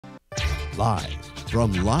Live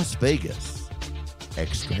from Las Vegas,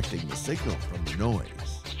 extracting the signal from the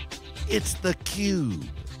noise. It's theCUBE,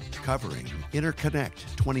 covering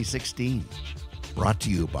InterConnect 2016. Brought to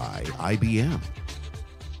you by IBM.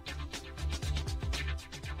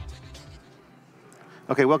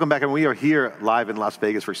 Okay, welcome back, and we are here live in Las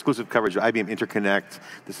Vegas for exclusive coverage of IBM InterConnect.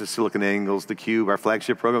 This is SiliconANGLE's theCUBE, our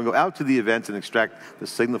flagship program. Go out to the events and extract the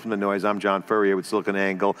signal from the noise. I'm John Furrier with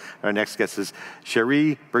SiliconANGLE. Our next guest is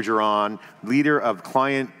Cheri Bergeron, leader of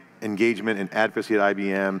client engagement and advocacy at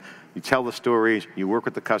IBM. You tell the stories, you work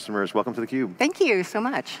with the customers. Welcome to theCUBE. Thank you so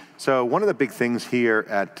much. So one of the big things here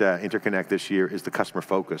at InterConnect this year is the customer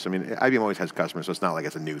focus. I mean, IBM always has customers, so it's not like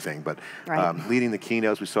it's a new thing, but leading the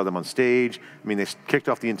keynotes, we saw them on stage. I mean, they kicked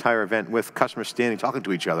off the entire event with customers standing, talking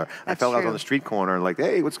to each other. I felt I was on the street corner, like,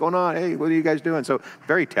 hey, what's going on? Hey, what are you guys doing? So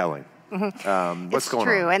very telling. What's going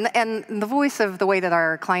on? And the voice of the way that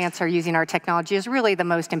our clients are using our technology is really the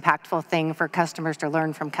most impactful thing for customers to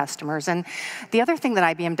learn from customers. And the other thing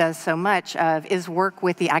that IBM does so much of is work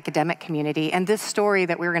with the academic community. And this story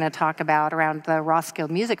that we're going to talk about around the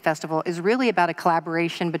Roskilde Music Festival is really about a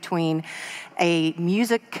collaboration between a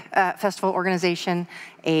music festival organization,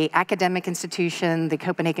 a academic institution, the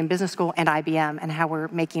Copenhagen Business School, and IBM, and how we're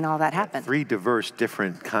making all that happen. Three diverse,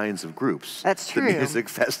 different kinds of groups. That's true. The music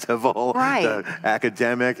festival, the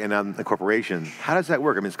academic, and the corporation. How does that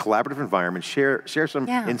work? I mean, it's a collaborative environment. Share some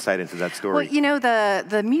insight into that story. Well, you know,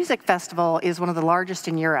 the music festival is one of the largest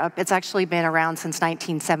in Europe. It's actually been around since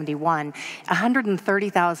 1971.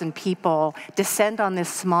 130,000 people descend on this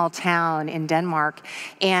small town in Denmark,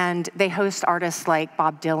 and they host artists like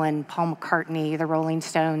Bob Dylan, Paul McCartney, the Rolling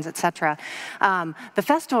Stones, etc. The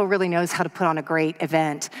festival really knows how to put on a great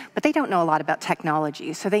event, but they don't know a lot about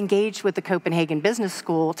technology. So they engaged with the Copenhagen Business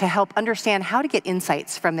School to help understand how to get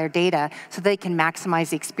insights from their data so they can maximize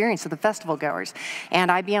the experience of the festival goers.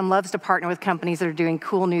 And IBM loves to partner with companies that are doing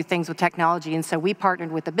cool new things with technology, and so we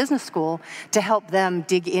partnered with the business school to help them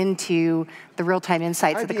dig into the real-time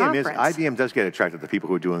insights of the conference. IBM does get attracted to people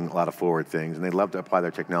who are doing a lot of forward things, and they love to apply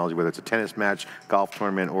their technology, whether it's a tennis match, golf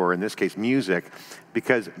tournament, or in this case, music,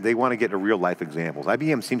 because they want to get real-life examples.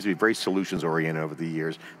 IBM seems to be very solutions-oriented over the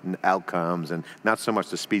years, and outcomes, and not so much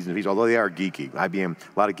the speeds and feeds, although they are geeky. IBM,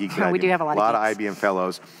 a lot of geeks at IBM. We do have a lot of IBM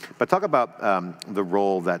fellows. But talk about the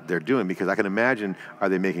role that they're doing, because I can imagine, are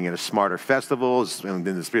they making it a smarter festival, in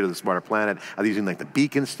the spirit of the smarter planet? Are they using like the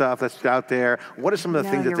beacon stuff that's out there? What are some of the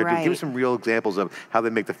things that they're doing? Give us some real examples of how they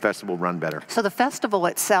make the festival run better. So the festival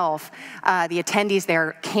itself, the attendees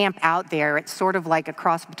there camp out there. It's sort of like a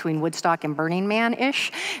cross between Woodstock and Burning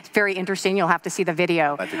Man-ish. It's very interesting. You'll have to see the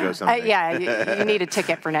video. I'd like to go someday. Yeah, you need a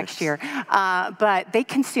ticket for next year. But they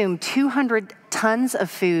consume 200 tons of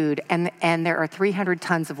food, and there are 300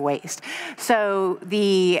 tons of waste. So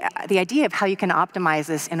the idea of how you can optimize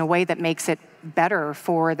this in a way that makes it better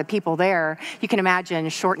for the people there, you can imagine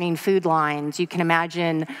shortening food lines, you can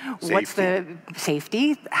imagine what's the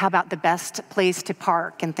safety, how about the best place to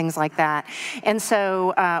park and things like that. And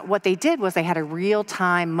so what they did was they had a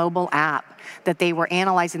real-time mobile app that they were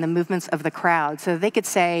analyzing the movements of the crowd. So they could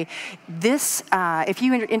say, this, if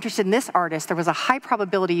you were interested in this artist, there was a high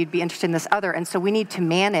probability you'd be interested in this other, and so we need to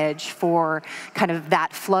manage for kind of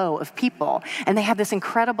that flow of people. And they have this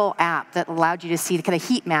incredible app that allowed you to see the kind of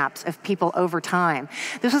heat maps of people over time.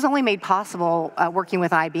 This was only made possible working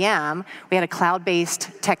with IBM. We had a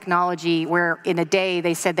cloud-based technology where in a day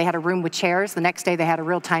they said they had a room with chairs, the next day they had a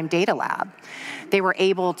real-time data lab. They were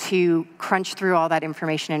able to crunch through all that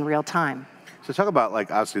information in real time. So talk about,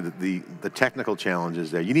 like, obviously the technical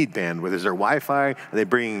challenges there. You need bandwidth. Is there Wi-Fi? Are they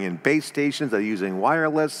bringing in base stations? Are they using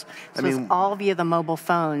wireless? So it's all via the mobile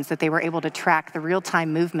phones that they were able to track the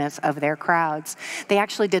real-time movements of their crowds. They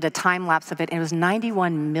actually did a time lapse of it, and it was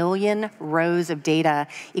 91 million rows of data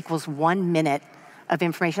equals 1 minute of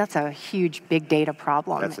information. That's a huge big data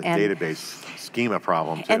problem. That's a database schema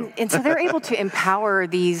problem, too. And so they're able to empower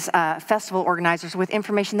these festival organizers with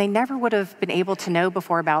information they never would have been able to know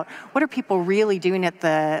before about what are people really doing at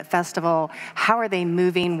the festival, how are they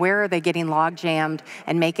moving, where are they getting log jammed,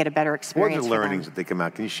 and make it a better experience. What are the learnings that they come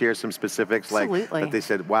out? Can you share some specifics? Absolutely. Like that they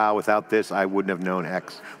said, wow, without this, I wouldn't have known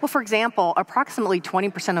X? Well, for example, approximately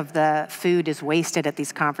 20% of the food is wasted at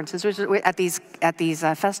these conferences, at these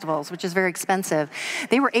festivals, which is very expensive.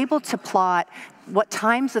 They were able to plot what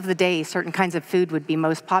times of the day certain kinds of food would be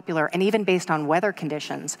most popular, and even based on weather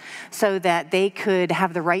conditions, so that they could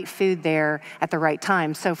have the right food there at the right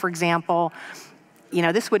time. So, for example, you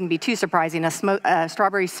know, this wouldn't be too surprising. A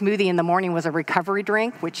strawberry smoothie in the morning was a recovery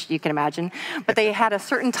drink, which you can imagine. But they had a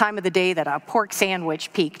certain time of the day that a pork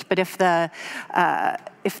sandwich peaked. But if the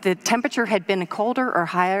if the temperature had been colder or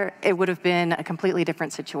higher, it would have been a completely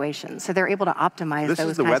different situation. So they're able to optimize those kinds of things.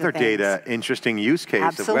 This is the weather data, interesting use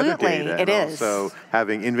case of weather data. Absolutely, it is. Also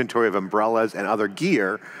having inventory of umbrellas and other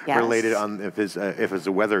gear related on if it's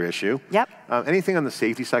a weather issue. Yep. Anything on the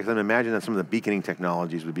safety side? Because I imagine that some of the beaconing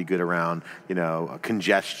technologies would be good around,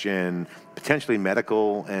 congestion, potentially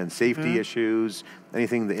medical and safety issues.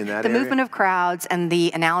 Anything in that area? The movement of crowds and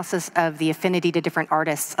the analysis of the affinity to different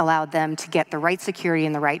artists allowed them to get the right security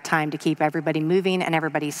in the right time to keep everybody moving and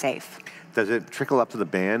everybody safe. Does it trickle up to the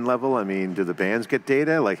band level? I mean, do the bands get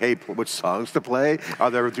data? Like, hey, which songs to play? Are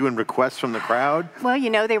they doing requests from the crowd? Well,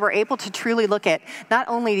 they were able to truly look at not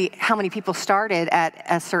only how many people started at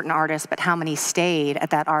a certain artist, but how many stayed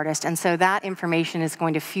at that artist. And so that information is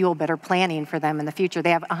going to fuel better planning for them in the future.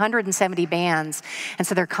 They have 170 bands, and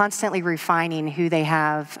so they're constantly refining who they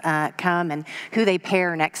have come and who they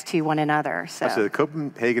pair next to one another. So the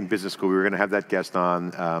Copenhagen Business School, we were going to have that guest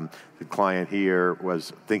on. The client here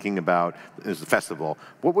was thinking about is the festival.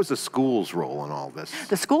 What was the school's role in all this?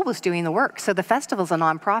 The school was doing the work. So the festival's a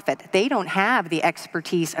nonprofit. They don't have the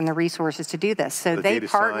expertise and the resources to do this. So they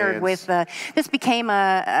partnered with this became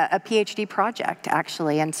a PhD project,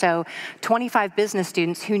 actually. And so 25 business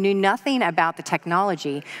students who knew nothing about the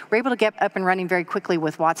technology were able to get up and running very quickly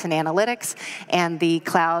with Watson Analytics and the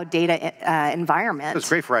cloud data environment. It's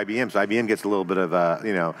great for IBM. So IBM gets a little bit of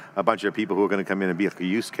a bunch of people who are going to come in and be like a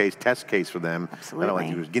use case, test case for them. Absolutely. I don't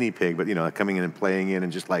like to use guinea pig, but coming in and playing in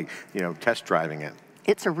and just like test driving it.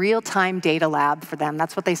 It's a real-time data lab for them.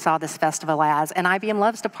 That's what they saw this festival as. And IBM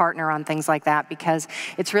loves to partner on things like that because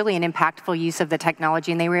it's really an impactful use of the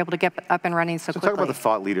technology, and they were able to get up and running so quickly. Talk about the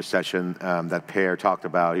thought leader session that Per talked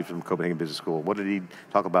about. He's from Copenhagen Business School. What did he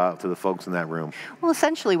talk about to the folks in that room? Well,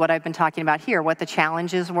 essentially what I've been talking about here, what the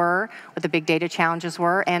challenges were, what the big data challenges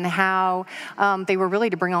were, and how they were really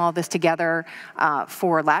to bring all of this together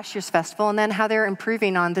for last year's festival, and then how they're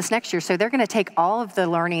improving on this next year. So they're going to take all of the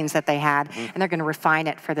learnings that they had, and they're going to refine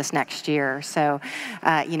it for this next year. So,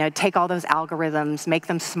 take all those algorithms, make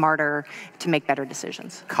them smarter to make better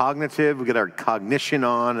decisions. Cognitive, we get our cognition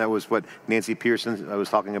on. That was what Nancy Pearson was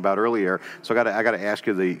talking about earlier. So I got to ask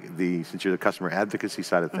you since you're the customer advocacy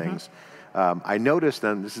side of things. I noticed,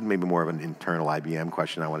 and this is maybe more of an internal IBM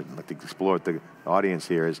question I want to explore with the audience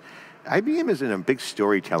here, is IBM is in a big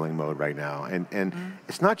storytelling mode right now, and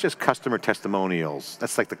it's not just customer testimonials.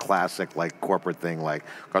 That's like the classic corporate thing, like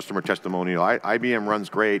customer testimonial. IBM runs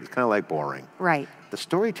great. It's kind of like boring. Right. The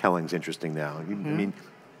storytelling's interesting now. I mean,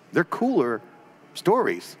 they're cooler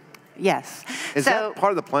stories. Yes. Is that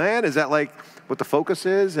part of the plan? Is that what the focus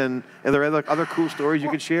is? And are there other cool stories you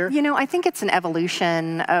could share? I think it's an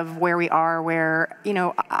evolution of where we are, where,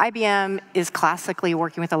 IBM is classically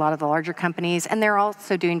working with a lot of the larger companies, and they're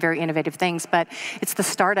also doing very innovative things, but it's the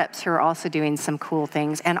startups who are also doing some cool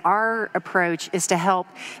things. And our approach is to help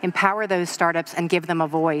empower those startups and give them a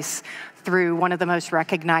voice through one of the most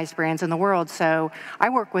recognized brands in the world. So I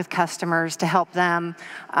work with customers to help them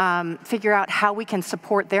figure out how we can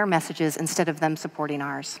support their messages instead of them supporting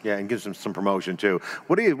ours. Yeah, and gives them some promotion too.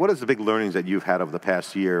 What is the big learnings that you've had over the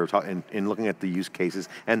past year in looking at the use cases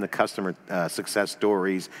and the customer success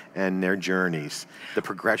stories and their journeys, the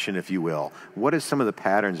progression, if you will? What is some of the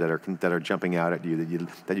patterns that are jumping out at you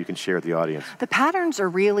that you can share with the audience? The patterns are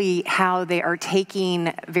really how they are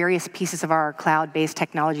taking various pieces of our cloud-based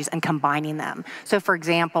technologies and combining them. So for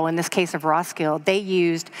example, in this case of Roskilde, they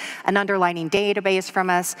used an underlining database from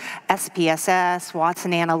us, SPSS,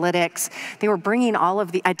 Watson Analytics. They were bringing all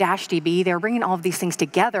of the, DB, they were bringing all of these things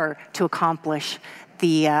together to accomplish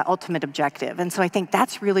the ultimate objective. And so I think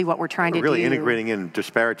that's really what we're trying to do. Really integrating in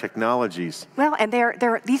disparate technologies. Well, and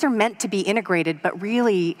these are meant to be integrated, but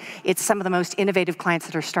really it's some of the most innovative clients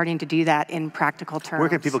that are starting to do that in practical terms. Where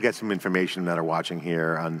can people get some information that are watching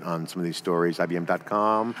here on some of these stories?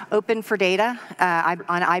 IBM.com? Open for Data,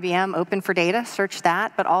 on IBM, Open for Data, search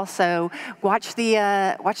that, but also watch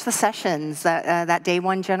the sessions, that day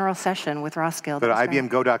one general session with Roskilde. Go to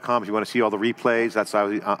IBMGo.com if you want to see all the replays. That's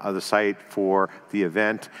the site for the event.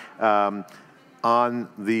 On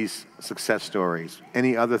these success stories,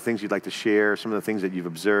 any other things you'd like to share, some of the things that you've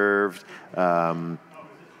observed,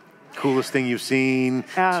 coolest thing you've seen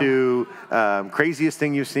to craziest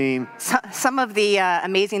thing you've seen? Some of the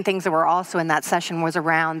amazing things that were also in that session was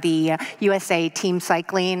around the USA team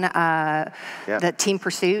cycling, the team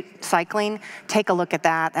pursuit cycling. Take a look at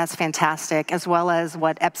that. That's fantastic, as well as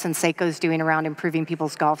what Epson Seiko is doing around improving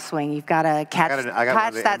people's golf swing. You've got to catch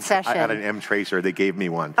that session. I got an M Tracer. They gave me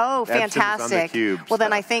one. Oh, fantastic. CUBE, well,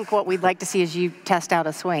 then I think what we'd like to see is you test out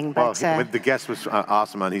a swing. But the guest was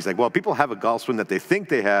awesome on. He's like, well, people have a golf swing that they think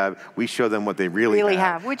they have, we show them what they really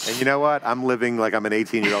have. Which, and you know what? I'm living like I'm an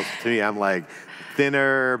 18-year-old. To me, I'm like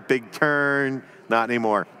thinner, big turn. Not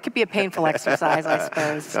anymore. Could be a painful exercise, I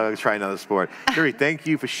suppose. I'll try another sport. Cheri, thank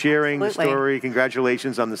you for sharing the story.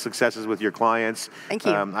 Congratulations on the successes with your clients. Thank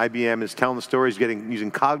you. IBM is telling the stories,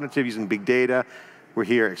 using cognitive, using big data. We're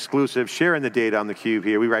here exclusive, sharing the data on theCUBE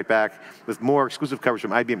here. We'll be right back with more exclusive coverage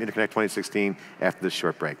from IBM InterConnect 2016 after this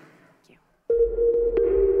short break.